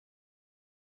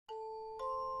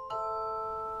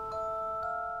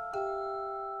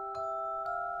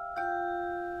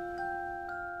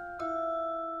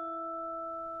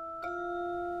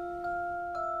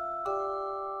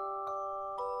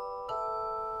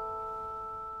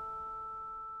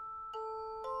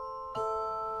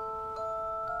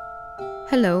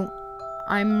Hello,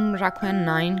 I'm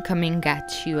Rakman9 coming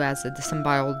at you as a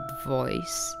disembowled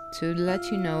voice to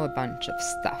let you know a bunch of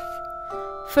stuff.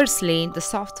 Firstly, the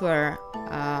software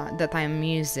that I'm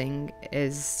using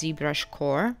is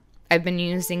ZBrushCore. I've been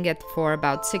using it for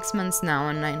about 6 months now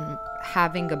and I'm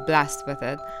having a blast with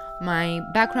it. My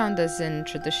background is in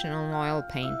traditional oil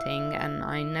painting and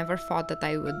I never thought that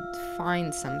I would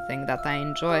find something that I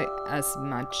enjoy as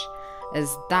much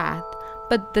as that,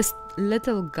 but this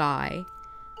little guy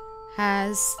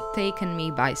has taken me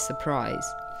by surprise.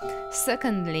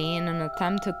 Secondly, in an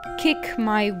attempt to kick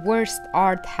my worst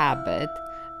art habit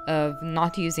of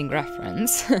not using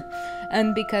reference,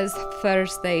 and because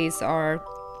Thursdays are,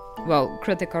 well,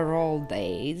 critical role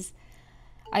days,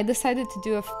 I decided to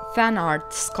do a fan art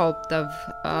sculpt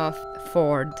of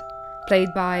Fjord,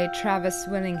 played by Travis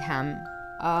Willingham.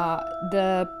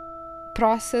 The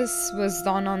process was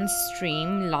done on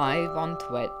stream live on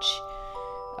Twitch.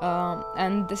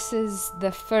 And this is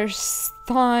the first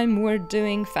time we're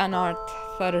doing fan art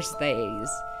Thursdays.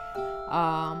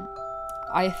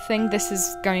 I think this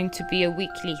is going to be a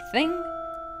weekly thing.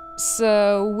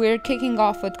 So we're kicking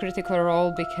off with Critical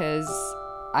Role because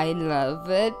I love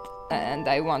it and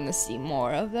I want to see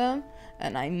more of them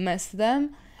and I miss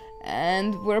them.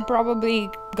 And we're probably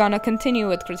gonna continue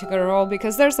with Critical Role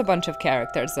because there's a bunch of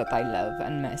characters that I love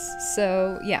and miss.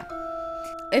 So yeah.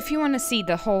 If you want to see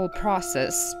the whole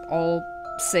process, all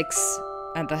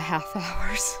 6.5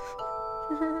 hours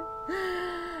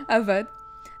of it,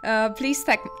 please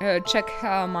check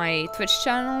my Twitch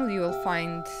channel. You will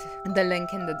find the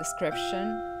link in the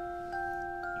description.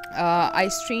 I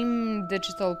stream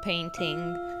digital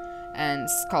painting and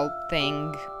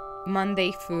sculpting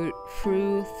Monday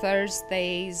through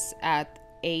Thursdays at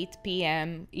 8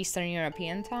 p.m. Eastern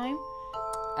European time.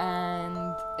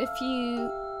 And if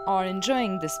you are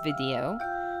enjoying this video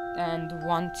and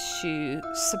want to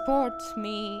support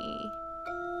me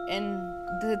in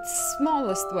the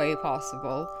smallest way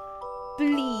possible,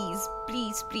 please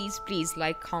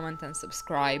like, comment and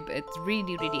subscribe. It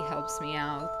really helps me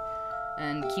out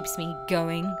and keeps me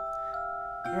going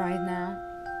right now.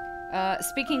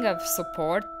 Speaking of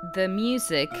support, the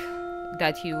music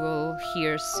that you will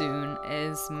hear soon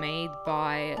is made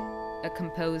by a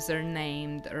composer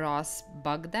named Ross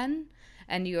Bogdan,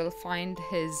 and you'll find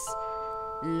his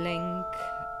link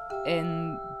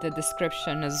in the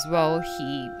description as well.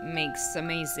 He makes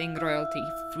amazing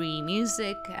royalty-free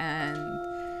music and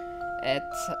it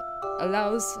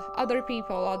allows other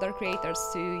people, other creators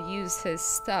to use his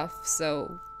stuff,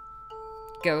 so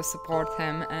go support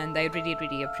him, and I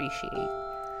really appreciate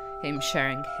him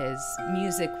sharing his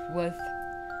music with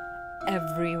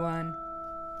everyone.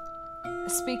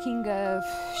 Speaking of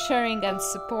sharing and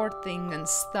supporting and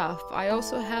stuff, I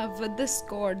also have a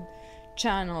Discord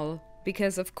channel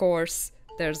because of course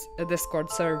there's a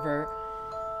Discord server,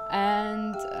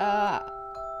 and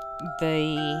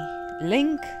the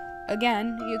link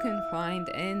again you can find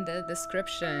in the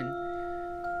description.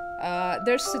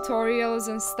 There's tutorials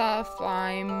and stuff.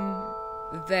 I'm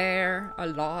there a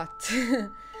lot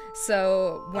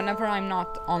so whenever I'm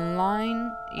not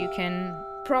online you can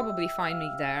probably find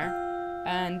me there.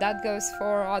 And that goes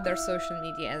for other social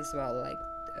media as well, like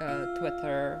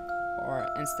Twitter or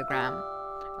Instagram.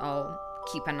 I'll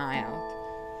keep an eye out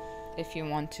if you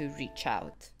want to reach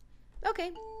out.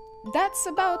 Okay, that's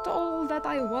about all that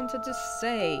I wanted to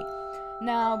say.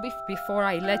 Now, before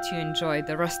I let you enjoy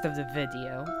the rest of the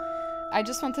video, I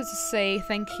just wanted to say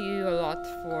thank you a lot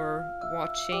for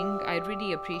watching. I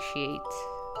really appreciate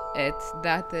it.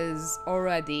 That is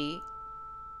already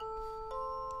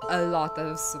a lot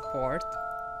of support,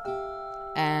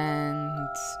 and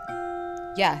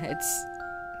yeah, it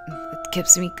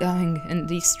keeps me going in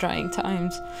these trying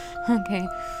times. Okay,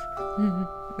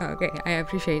 I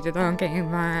appreciate it. Okay,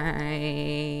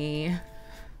 bye.